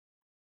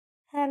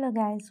Hello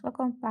guys,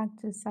 welcome back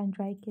to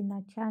Sandra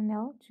Ikena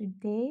channel.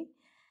 Today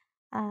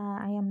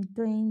I am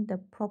doing the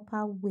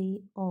proper way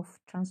of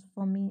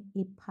transforming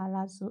a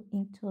palazzo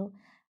into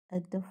a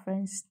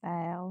different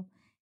style.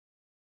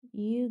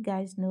 You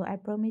guys know I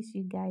promise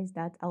you guys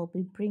that I'll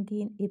be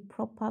bringing a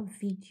proper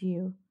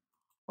video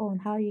on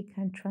how you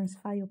can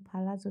transfer your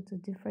palazzo to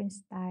different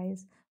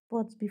styles.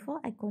 But before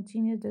I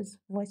continue this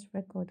voice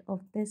record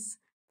of this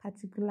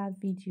particular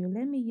video,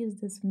 let me use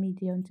this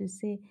medium to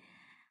say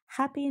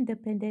Happy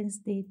Independence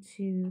Day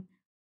to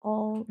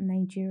all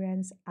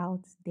Nigerians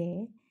out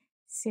there.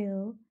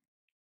 So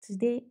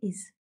today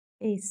is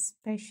a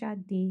special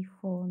day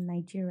for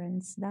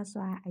Nigerians. That's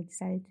why I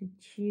decided to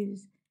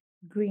choose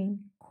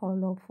green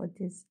color for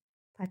this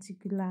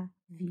particular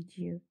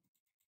video.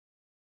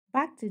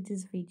 Back to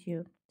this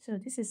video. So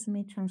this is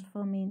me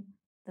transforming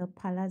the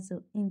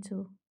palazzo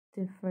into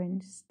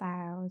different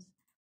styles.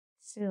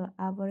 So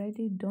I've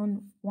already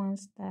done one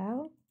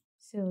style.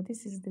 So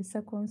this is the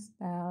second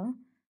style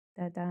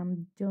that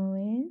I'm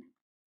doing.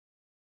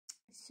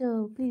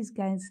 So please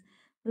guys,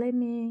 let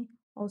me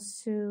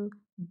also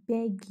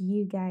beg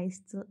you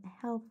guys to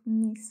help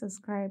me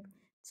subscribe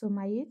to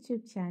my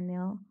YouTube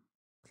channel.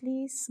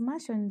 Please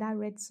smash on that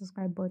red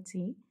subscribe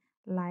button,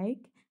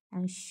 like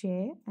and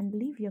share, and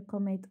leave your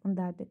comment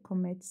under the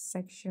comment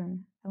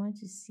section. I want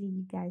to see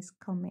you guys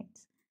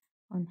comment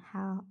on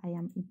how I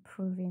am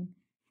improving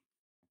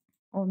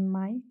on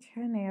my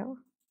channel.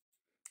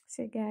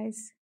 So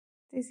guys,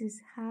 this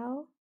is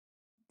how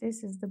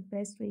this is the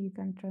best way you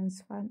can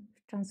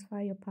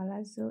transfer your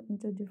palazzo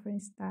into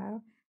different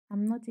style.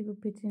 I'm not even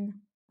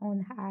putting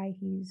on high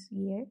heels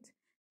yet,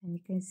 and you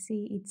can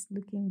see it's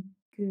looking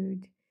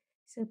good.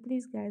 So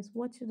please guys,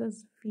 watch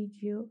this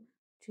video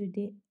to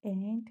the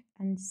end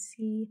and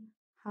see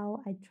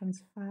how I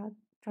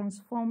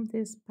transform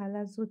this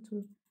palazzo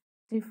to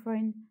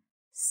different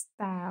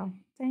style.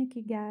 Thank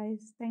you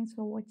guys. Thanks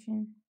for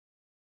watching.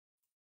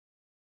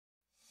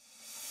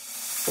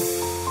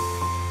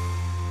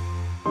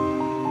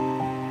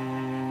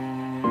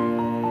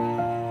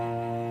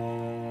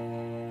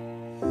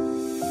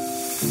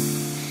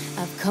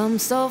 I've come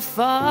so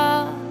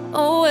far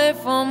away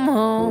from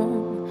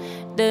home.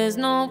 There's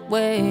no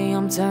way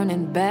I'm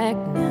turning back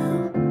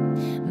now.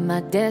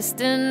 My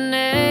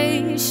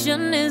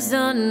destination is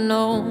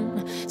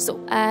unknown, so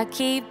I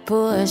keep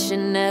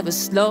pushing, never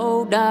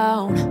slow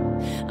down.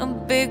 A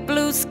big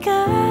blue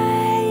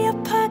sky, a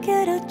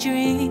pocket of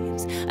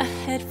dreams, a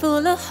head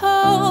full of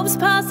hopes,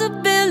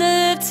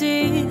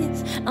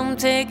 possibilities. I'm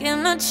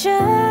taking a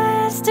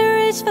chance to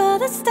reach for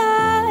the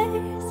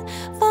stars,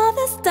 for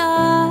the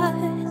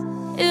stars.